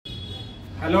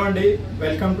Hello అండి,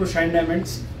 welcome to shine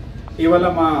diamonds. ఇవాళ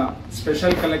మా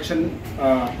స్పెషల్ కలెక్షన్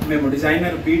మేము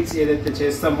డిజైనర్ బీడ్స్ ఏదైతే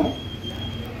చేస్తామో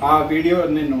ఆ వీడియో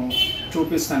నేను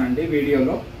చూపిస్తానండి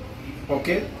వీడియోలో.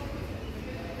 ఓకే,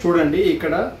 చూడండి.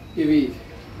 ఇక్కడ ఇవి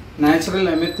న్యాచురల్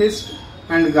ఎమెథిస్ట్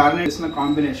అండ్ గార్నెట్ చేసిన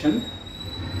కాంబినేషన్.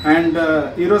 అండ్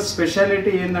ఈరోజు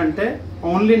స్పెషాలిటీ ఏంటంటే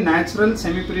only natural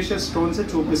semi precious stones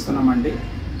చూపిస్తున్నామండి.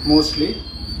 Mostly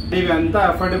ఇవి అంతా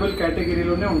అఫోర్డబుల్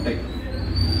కేటగిరీలోనే ఉంటాయి.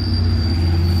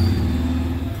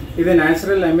 ఇది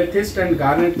న్యాచురల్ ఎమెథిస్ట్ అండ్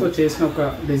గార్నెట్తో చేసిన ఒక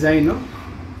డిజైన్.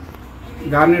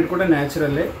 గార్నెట్ కూడా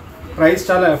న్యాచురలే. ప్రైస్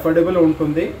చాలా అఫోర్డబుల్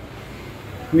ఉంటుంది.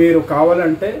 మీరు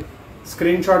కావాలంటే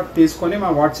స్క్రీన్ షాట్ తీసుకొని మా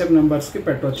వాట్సాప్ నెంబర్స్కి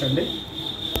పెట్టవచ్చండి.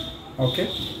 ఓకే,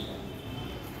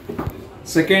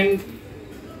 సెకండ్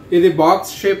ఇది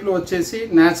బాక్స్ షేప్లో వచ్చేసి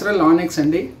న్యాచురల్ ఆనిక్స్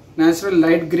అండి. Natural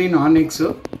light green onyx.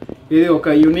 ఇది ఒక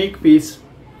యూనిక్ పీస్.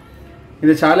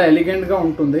 ఇది చాలా ఎలిగెంట్గా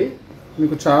ఉంటుంది.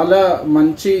 మీకు చాలా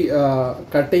మంచి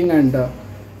కటింగ్ అండ్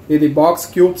ఇది బాక్స్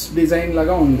క్యూబ్స్ డిజైన్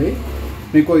లాగా ఉంది.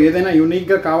 మీకు ఏదైనా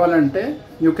యూనిక్గా కావాలంటే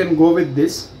you can go with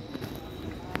this.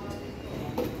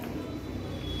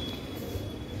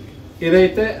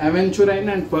 ఇదైతే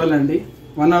అవెంచురైన్ అండ్ పర్ల్ అండి.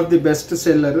 One of the best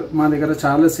seller. మా దగ్గర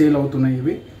చాలా సేల్ అవుతున్నాయి.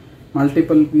 ఇవి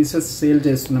మల్టిపుల్ పీసెస్ సేల్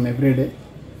చేస్తున్నాం ఎవ్రీడే.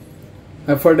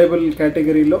 అఫోర్డబుల్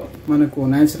కేటగిరీలో మనకు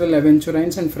న్యాచురల్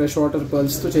అవెంచురైన్స్ అండ్ ఫ్రెష్ వాటర్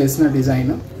పర్ల్స్తో చేసిన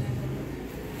డిజైన్.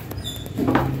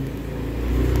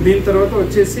 దీని తర్వాత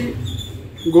వచ్చేసి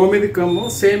గోమెదికము.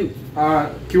 సేమ్ ఆ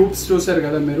క్యూబ్స్ చూసారు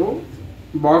కదా మీరు,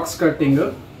 బాక్స్ కట్టింగ్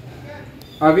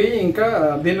అవి. ఇంకా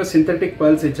దీనిలో సింథటిక్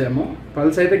పర్ల్స్ ఇచ్చాము.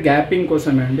 పర్ల్స్ అయితే గ్యాపింగ్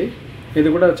కోసమే అండి.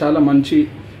 ఇది కూడా చాలా మంచి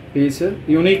పీస్.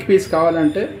 యూనిక్ పీస్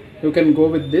కావాలంటే you can go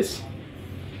with this.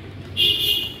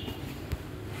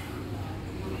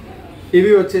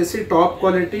 ఇవి వచ్చేసి top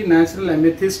quality natural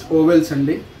amethyst vowels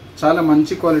అండి. చాలా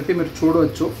మంచి క్వాలిటీ. మీరు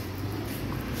చూడవచ్చు,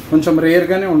 కొంచెం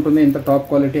రేర్గానే ఉంటుంది ఇంత టాప్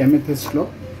క్వాలిటీ ఎమెథిస్ట్లో.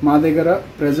 మా దగ్గర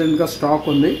ప్రెజెంట్గా స్టాక్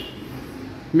ఉంది.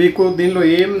 మీకు దీనిలో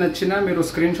ఏం నచ్చినా మీరు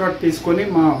స్క్రీన్ షాట్ తీసుకొని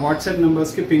మా వాట్సాప్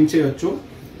నెంబర్స్కి పింక్ చేయొచ్చు.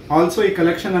 ఆల్సో ఈ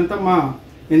కలెక్షన్ అంతా మా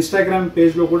ఇన్స్టాగ్రామ్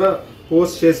పేజ్లో కూడా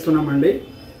పోస్ట్ చేస్తున్నామండి.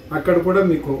 అక్కడ కూడా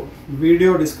మీకు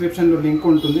వీడియో డిస్క్రిప్షన్లో లింక్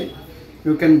ఉంటుంది.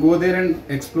 You can go there and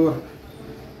explore.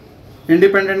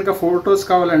 ఇండిపెండెంట్గా ఫొటోస్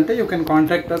కావాలంటే you can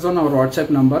contact us on our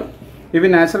WhatsApp number. ఇవి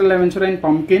న్యాచురల్ అవెంచురైన్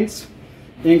పంకిన్స్,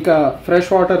 ఇంకా ఫ్రెష్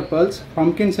వాటర్ పర్ల్స్.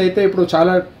 పంకిన్స్ అయితే ఇప్పుడు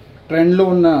చాలా ట్రెండ్లో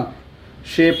ఉన్న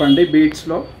షేప్ అండి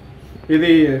బీడ్స్లో.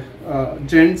 ఇది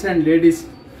జెంట్స్ అండ్ లేడీస్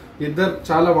ఇద్దరు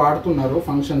చాలా వాడుతున్నారు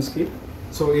ఫంక్షన్స్కి.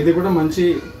 సో ఇది కూడా మంచి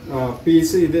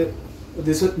పీస్. ఇది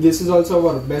this is also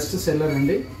our best seller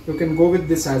అండి. You can go with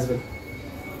this as well.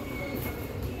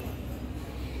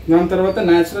 దాని తర్వాత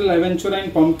natural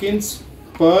aventurine pumpkins,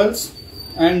 pearls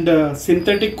and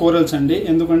synthetic corals అండి.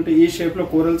 ఎందుకంటే ఈ షేప్లో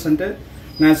కోరల్స్ అంటే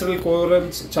న్యాచురల్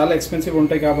కోరల్స్ చాలా ఎక్స్పెన్సివ్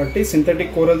ఉంటాయి కాబట్టి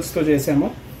సింథటిక్ కోరల్స్తో చేసాము.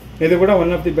 ఇది కూడా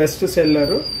one of the best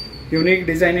seller. Unique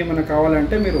design ఏమైనా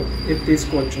కావాలంటే మీరు ఇది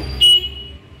తీసుకోవచ్చు.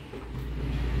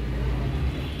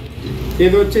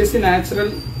 ఇది వచ్చేసి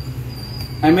న్యాచురల్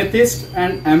అమెథిస్ట్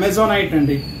అండ్ అమెజోనైట్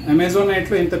అండి.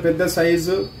 అమెజోనైట్లో ఇంత పెద్ద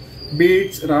సైజు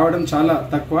బీడ్స్ రావడం చాలా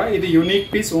తక్కువ. ఇది unique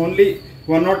piece. Only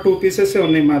 1 or 2 pieces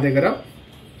ఉన్నాయి మా దగ్గర.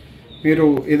 మీరు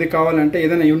ఇది కావాలంటే,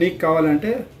 ఏదైనా యూనిక్ కావాలంటే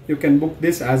you can book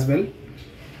this as well.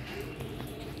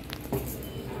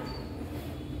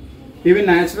 ఇవి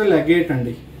న్యాచురల్ అగేట్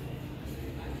అండి.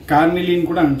 కార్నిలిన్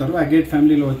కూడా అంటారు. అగేట్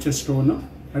ఫ్యామిలీలో వచ్చే stone,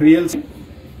 real.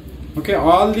 Okay,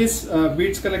 all this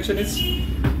beads collection is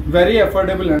very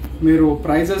affordable. మీరు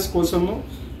ప్రైజెస్ కోసము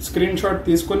స్క్రీన్ షాట్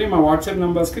తీసుకొని మా వాట్సాప్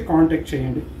నెంబర్స్కి కాంటాక్ట్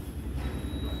చేయండి.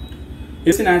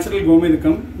 ఇది న్యాచురల్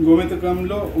గోమెదికం.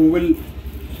 గోమెదికంలో ఓవెల్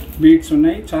బీడ్స్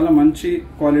ఉన్నాయి. చాలా మంచి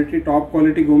క్వాలిటీ, టాప్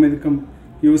క్వాలిటీ గోమెదికం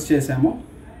యూజ్ చేసాము.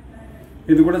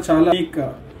 ఇది కూడా చాలా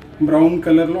బ్రౌన్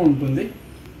కలర్లో ఉంటుంది.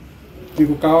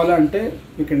 మీకు కావాలంటే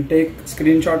you can take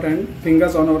screen shot and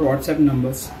fingers on our WhatsApp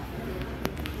numbers.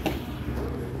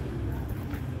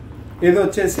 ఇది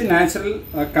వచ్చేసి న్యాచురల్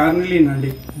కార్నిలిన్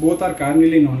అండి. Both are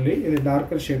కార్నిలిన్ only. ఇది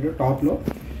డార్కర్ షేడ్ టాప్లో.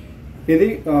 ఇది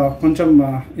కొంచెం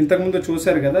ఇంతకుముందు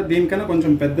చూసారు కదా, దీనికన్నా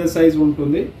కొంచెం పెద్ద సైజు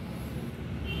ఉంటుంది.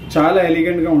 చాలా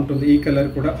ఎలిగెంట్గా ఉంటుంది. ఈ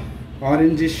కలర్ కూడా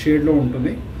ఆరెంజ్ షేడ్లో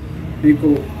ఉంటుంది. మీకు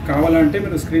కావాలంటే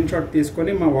మీరు స్క్రీన్ షాట్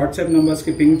తీసుకొని మా వాట్సాప్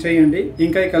నెంబర్స్కి పింక్ చేయండి.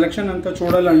 ఇంకా ఈ కలెక్షన్ అంతా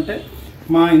చూడాలంటే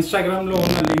మా ఇన్స్టాగ్రామ్లో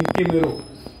ఉన్న లింక్కి మీరు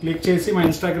క్లిక్ చేసి మా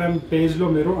ఇన్స్టాగ్రామ్ పేజ్లో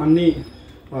మీరు అన్ని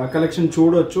కలెక్షన్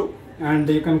చూడవచ్చు. And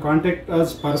you can contact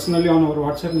us personally on our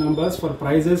WhatsApp numbers for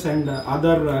prices and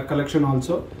other collection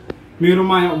also. మీరు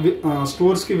మా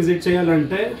స్టోర్స్కి విజిట్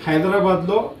చేయాలంటే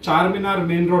హైదరాబాద్లో చార్మినార్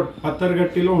మెయిన్ రోడ్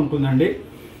పత్తర్గట్టిలో ఉంటుందండి.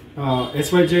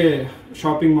 SYJ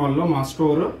షాపింగ్ మాల్లో మా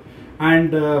స్టోర్.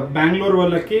 అండ్ బెంగళూరు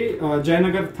వాళ్ళకి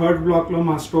జయనగర్ 3rd బ్లాక్లో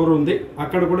మా స్టోర్ ఉంది.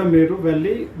 అక్కడ కూడా మీరు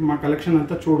వెళ్ళి మా కలెక్షన్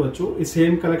అంతా చూడవచ్చు. ఈ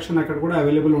సేమ్ కలెక్షన్ అక్కడ కూడా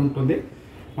అవైలబుల్ ఉంటుంది.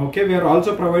 Okay, we are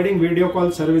also providing video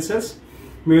call services.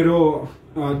 మీరు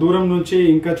దూరం నుంచి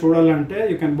ఇంకా చూడాలంటే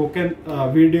you can book N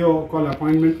video call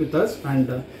appointment with us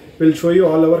and will show you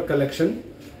all our collection.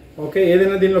 Okay,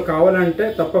 ఏదైనా దీనిలో కావాలంటే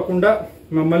తప్పకుండా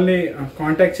మమ్మల్ని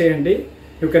కాంటాక్ట్ చేయండి.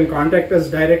 You can contact us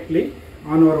directly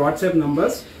on our WhatsApp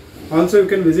numbers. Also you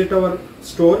can visit our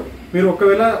store. మీరు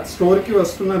ఒకవేళ స్టోర్కి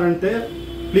వస్తున్నారంటే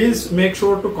please make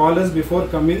sure to call us before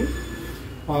coming.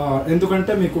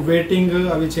 ఎందుకంటే మీకు వెయిటింగ్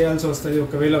అవి చేయాల్సి వస్తుంది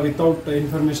ఒకవేళ వితౌట్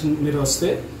ఇన్ఫర్మేషన్ మీరు వస్తే.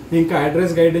 ఇంకా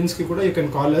అడ్రస్ గైడెన్స్కి కూడా you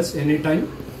can call us any time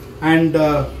and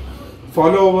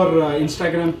follow our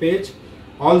Instagram page.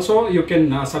 Also you can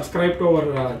subscribe to our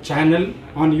channel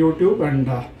on YouTube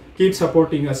and keep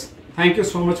supporting us. Thank you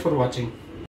so much for watching.